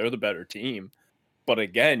about that. They're the better team. But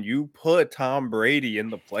again, you put Tom Brady in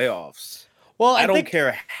the playoffs. Well, I don't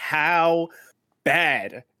care how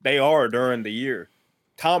bad they are during the year.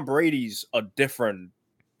 Tom Brady's a different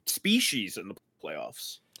species in the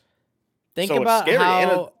playoffs. Think about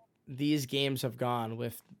how these games have gone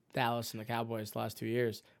with Dallas and the Cowboys the last 2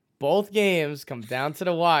 years. Both games come down to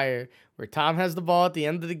the wire where Tom has the ball at the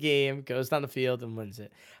end of the game, goes down the field and wins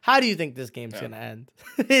it. How do you think this game's going to end?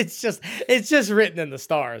 It's just written in the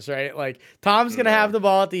stars, right? Like Tom's going to have the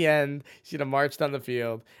ball at the end. He's going to march down the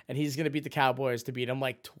field and he's going to beat the Cowboys to beat them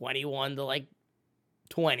like 21 to like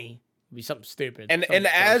 20. It'd be something stupid. And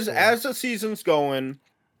as the season's going,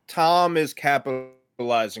 Tom is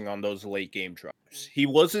capitalizing on those late game drives. He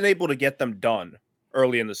wasn't able to get them done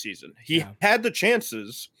early in the season. He had the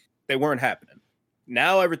chances. They weren't happening.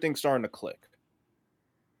 Now everything's starting to click.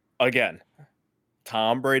 Again,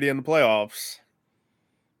 Tom Brady in the playoffs.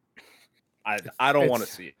 I don't want to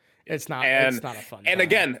see it. It's not a fun and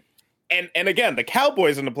time. again, the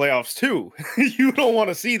Cowboys in the playoffs too. You don't want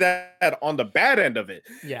to see that on the bad end of it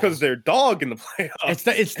because they're dog in the playoffs.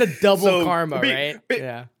 It's the double karma, right?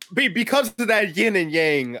 Because of that yin and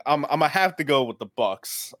yang, I'm gonna have to go with the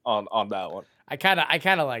Bucks on that one. I kind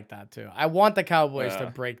of like that too. I want the Cowboys to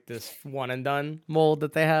break this one and done mold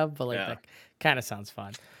that they have, but that kind of sounds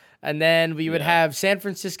fun. And then we would have San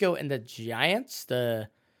Francisco and the Giants, the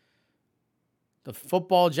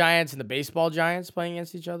football Giants and the baseball Giants playing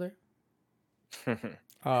against each other.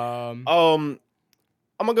 I'm gonna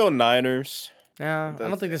go Niners. Yeah, I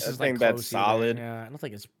don't think this is I think that's solid. Yeah, I don't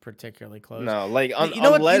think it's particularly close. No, like you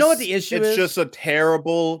know what the issue is? It's just a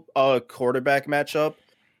terrible quarterback matchup.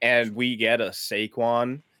 And we get a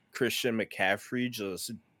Saquon, Christian McCaffrey, just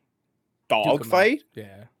dogfight.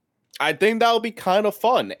 Yeah. I think that'll be kind of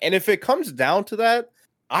fun. And if it comes down to that,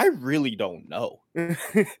 I really don't know.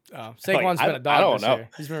 Saquon's been a dog this year.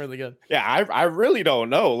 He's been really good. Yeah, I really don't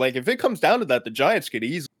know. Like, if it comes down to that, the Giants could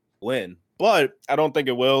easily win. But I don't think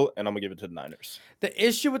it will, and I'm going to give it to the Niners. The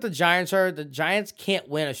issue with the Giants are the Giants can't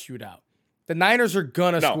win a shootout. The Niners are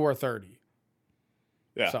going to score 30.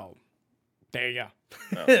 Yeah. So, there you go.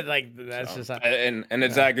 No. That's just how, and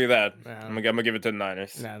exactly that. I'm gonna give it to the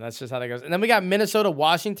Niners. Yeah, that's just how that goes. And then we got Minnesota,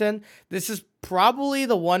 Washington. This is probably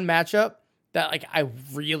the one matchup that I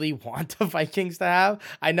really want the Vikings to have.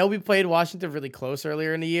 I know we played Washington really close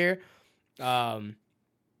earlier in the year. The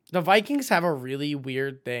Vikings have a really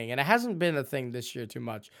weird thing, and it hasn't been a thing this year too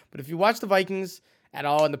much. But if you watch the Vikings at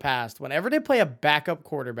all in the past, whenever they play a backup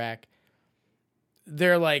quarterback,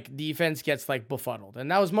 their defense gets befuddled.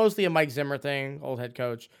 And that was mostly a Mike Zimmer thing, old head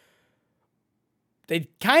coach. They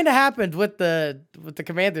kind of happened with the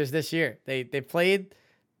Commanders this year. They played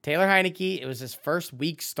Taylor Heineke. It was his first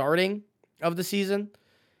week starting of the season.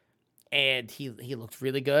 And he looked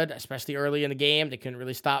really good, especially early in the game. They couldn't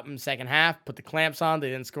really stop him second half, put the clamps on.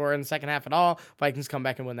 They didn't score in the second half at all. Vikings come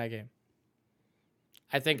back and win that game.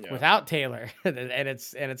 I think without Taylor and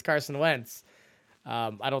it's Carson Wentz,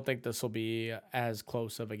 I don't think this will be as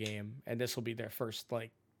close of a game, and this will be their first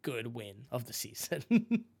good win of the season.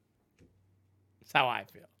 That's how I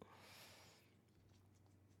feel.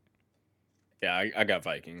 Yeah, I got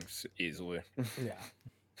Vikings easily. Yeah.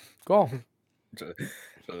 Cool.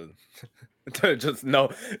 Just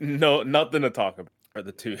no, nothing to talk about for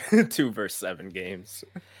the 2 versus 7 games.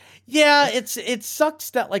 Yeah, it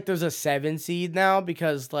sucks that like there's a 7 seed now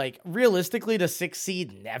because like realistically the 6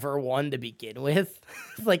 seed never won to begin with.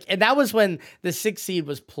 Like, and that was when the 6 seed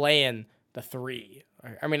was playing the 3.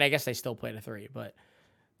 I mean, I guess they still play the 3, but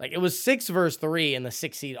like it was 6 versus 3 and the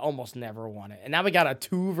 6 seed almost never won it. And now we got a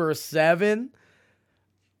 2 versus 7.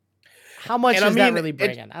 How much does that really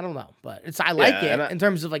bring in? I don't know, but I like it in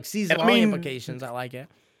terms of like season-long implications. I like it.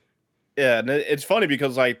 Yeah, and it's funny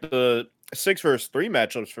because like the 6 versus 3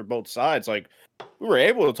 matchups for both sides, like we were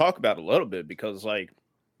able to talk about a little bit because like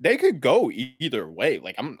they could go either way.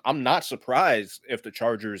 Like I'm not surprised if the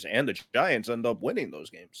Chargers and the Giants end up winning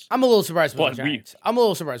those games. I'm a little surprised with the Giants. I'm a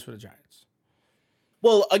little surprised with the Giants.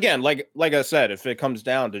 Well, again, like I said, if it comes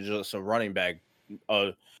down to just a running back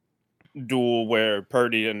duel where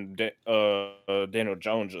Purdy and Daniel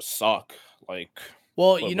Jones just suck, like.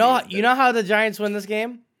 Well, you know how the Giants win this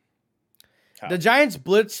game? How? The Giants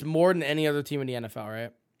blitz more than any other team in the NFL,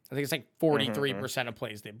 right? I think it's like 43% of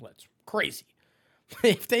plays they blitz. Crazy.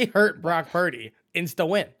 If they hurt Brock Purdy, insta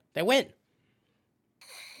win. They win.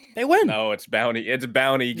 They win. No, it's Bounty. It's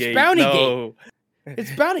Bounty Gate. It's Bounty Gate.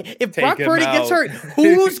 It's Bounty. If Brock Purdy gets hurt,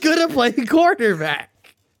 who's gonna play quarterback?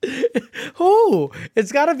 Who?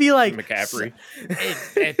 It's got to be like McCaffrey.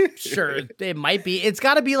 Sure, it might be. It's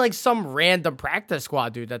got to be like some random practice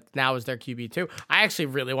squad dude that now is their QB too. I actually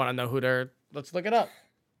really want to know who they're. Let's look it up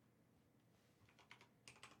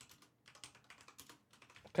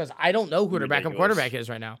because I don't know who their backup quarterback is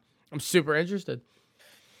right now. I'm super interested.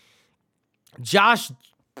 Josh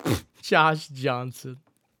Johnson.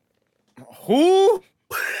 Who?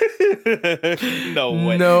 No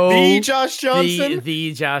way. No. The Josh Johnson?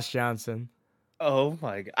 The Josh Johnson. Oh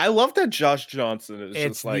my god. I love that Josh Johnson is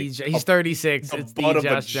it's just like he's 36. It's the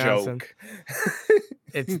Josh Johnson. Joke.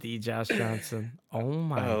 It's the Josh Johnson. Oh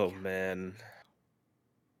my. Oh man.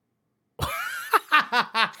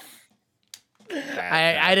 I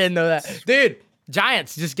didn't know that. Dude,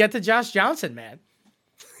 Giants, just get to Josh Johnson, man.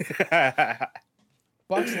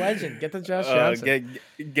 Bucks legend. Get the Josh Johnson.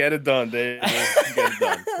 Get it done, Dave. Get it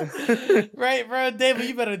done. Right, bro. Dave,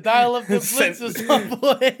 you better dial up the blitzes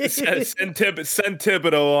someplace. Send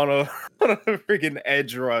Thibodeau on a freaking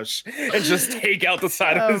edge rush and just take out the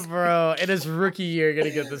side of his. Bro, in his rookie year,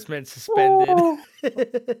 gonna get this man suspended.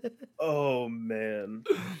 Oh man.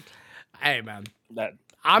 Hey man.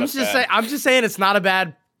 I'm just saying it's not a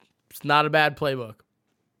bad playbook.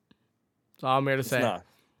 That's all I'm here to say.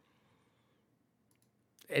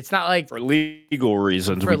 It's not like for legal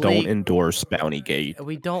reasons we don't endorse Bounty Gate.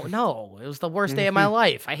 We don't know. It was the worst day of my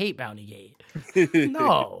life. I hate Bounty Gate.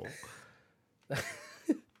 No.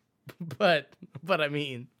 but I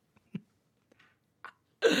mean,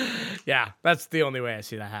 yeah, that's the only way I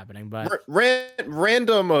see that happening. But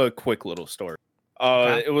random quick little story.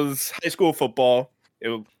 Okay. It was high school football.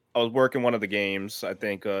 I was working one of the games. I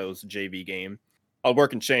think it was a JV game. I was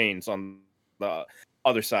working chains on the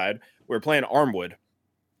other side. We were playing Armwood.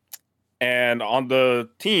 And on the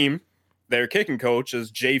team, their kicking coach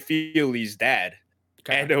is Jay Feely's dad.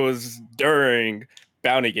 Okay. And it was during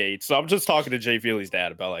Bounty Gate. So I'm just talking to Jay Feely's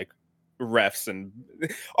dad about like refs and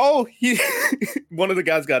one of the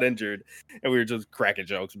guys got injured and we were just cracking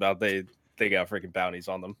jokes about they got freaking bounties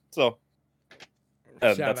on them. So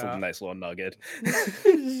that's a nice little nugget.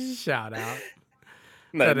 Shout out.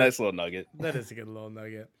 Nice little nugget. That is a good little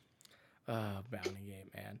nugget. Bounty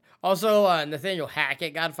Gate, man. Also, Nathaniel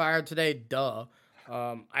Hackett got fired today. Duh.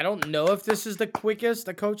 I don't know if this is the quickest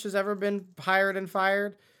a coach has ever been hired and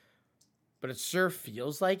fired, but it sure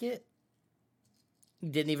feels like it. He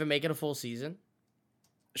didn't even make it a full season.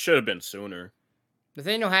 Should have been sooner.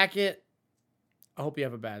 Nathaniel Hackett, I hope you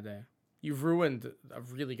have a bad day. You've ruined a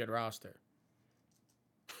really good roster.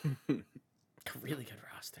 A really good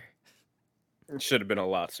roster. It should have been a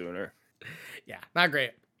lot sooner. Yeah, not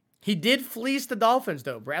great. He did fleece the Dolphins,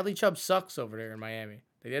 though. Bradley Chubb sucks over there in Miami.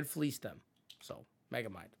 They did fleece them. So,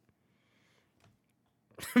 Megamind.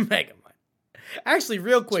 Megamind. Actually,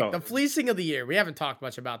 real quick, the fleecing of the year. We haven't talked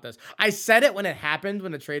much about this. I said it when it happened,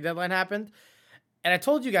 when the trade deadline happened. And I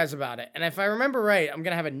told you guys about it. And if I remember right, I'm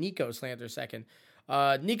going to have a Nico slander second.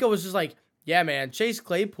 Nico was just like, yeah, man, Chase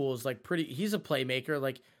Claypool is like he's a playmaker.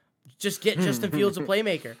 Like, just get Justin Fields a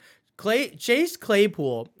playmaker. Chase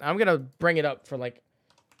Claypool, I'm going to bring it up for like,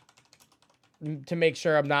 to make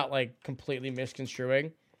sure I'm not like completely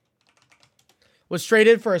misconstruing, was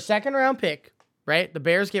traded for a second-round pick, right? The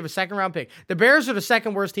Bears gave a second-round pick. The Bears are the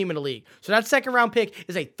second worst team in the league. So that second-round pick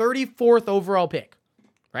is a 34th overall pick,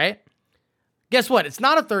 right? Guess what? It's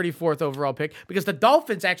not a 34th overall pick because the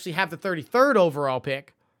Dolphins actually have the 33rd overall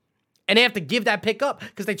pick, and they have to give that pick up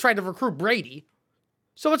because they tried to recruit Brady.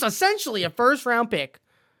 So it's essentially a first-round pick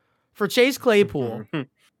for Chase Claypool.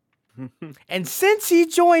 And since he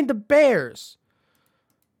joined the Bears,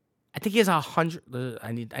 I think he has 100.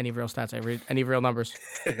 I need real stats. I need real numbers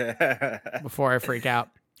before I freak out.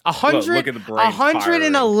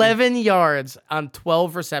 111 yards on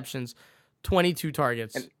 12 receptions, 22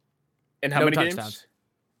 targets. And how many touchdowns? Games?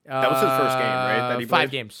 That was his first game, right? That he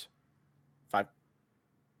 5 games. 5.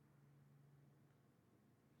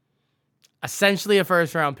 Essentially a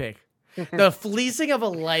first-round pick. The fleecing of a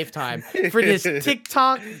lifetime for this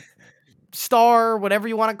TikTok star, whatever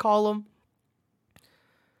you want to call him.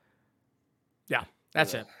 Yeah,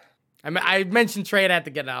 that's it. I mentioned trade. I had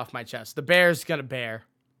to get it off my chest. The Bears gonna bear.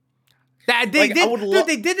 They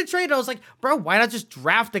did the trade. And I was like, bro, why not just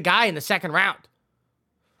draft a guy in the second round?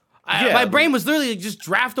 My brain was literally just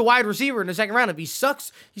draft a wide receiver in the second round. If he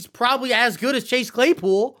sucks, he's probably as good as Chase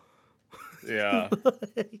Claypool. Yeah.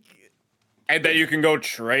 And then you can go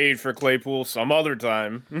trade for Claypool some other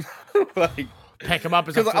time. Like, pick him up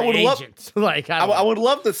as a free agent. I would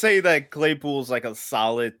love to say that Claypool's like a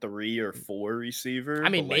solid 3 or 4 receiver. I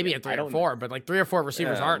mean, maybe a 3 or 4, but like 3 or 4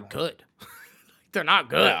 receivers aren't good. They're not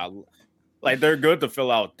good. Yeah, like they're good to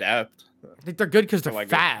fill out depth. I think they're good because they're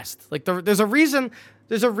fast. Like there's a reason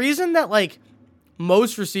that like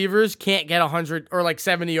most receivers can't get 100 or like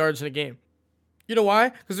 70 yards in a game. You know why?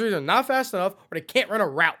 Because they're either not fast enough or they can't run a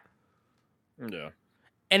route. Yeah.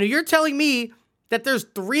 And you're telling me that there's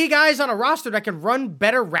 3 guys on a roster that can run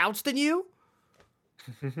better routes than you?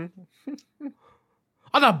 On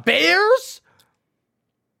the Bears?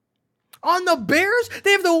 On the Bears?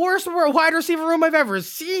 They have the worst wide receiver room I've ever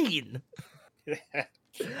seen.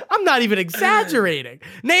 I'm not even exaggerating.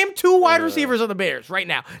 Name 2 wide receivers on the Bears right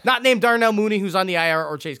now. Not name Darnell Mooney, who's on the IR,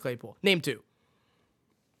 or Chase Claypool. Name 2.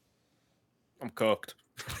 I'm cooked.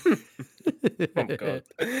 I'm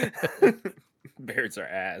cooked. Bears are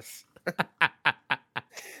ass.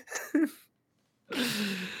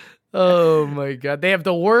 Oh my God. They have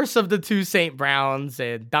the worst of the 2 St. Browns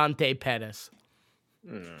and Dante Pettis.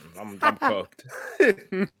 I'm cooked.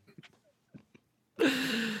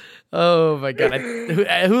 Oh my God.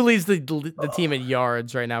 Who leads the team in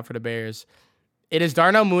yards right now for the Bears? It is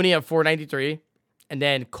Darnell Mooney at 493, and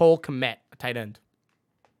then Cole Kmet, a tight end.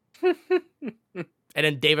 And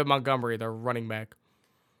then David Montgomery, their running back,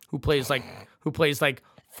 who plays like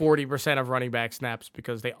 40% of running back snaps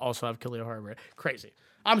because they also have Khalil Herbert. Crazy.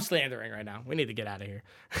 I'm slandering right now. We need to get out of here.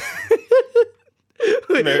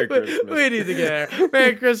 Merry Christmas. We need to get there.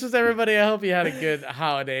 Merry Christmas, everybody. I hope you had a good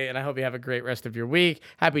holiday, and I hope you have a great rest of your week.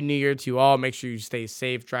 Happy New Year to you all. Make sure you stay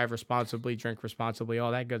safe, drive responsibly, drink responsibly,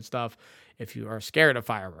 all that good stuff. If you are scared of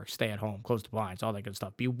fireworks, stay at home, close the blinds, all that good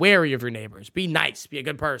stuff. Be wary of your neighbors. Be nice. Be a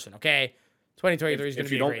good person, okay? 2023 is going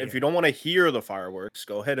to be great. If you don't want to hear the fireworks,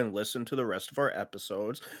 go ahead and listen to the rest of our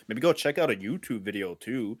episodes. Maybe go check out a YouTube video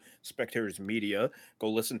too, Spectators Media.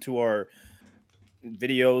 Go listen to our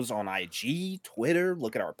videos on IG, Twitter,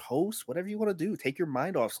 look at our posts, whatever you want to do. Take your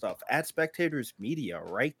mind off stuff. At Spectators Media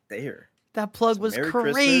right there. That plug was Merry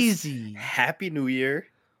crazy. Christmas, Happy New Year.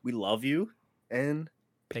 We love you, and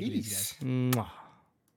peace. Mwah.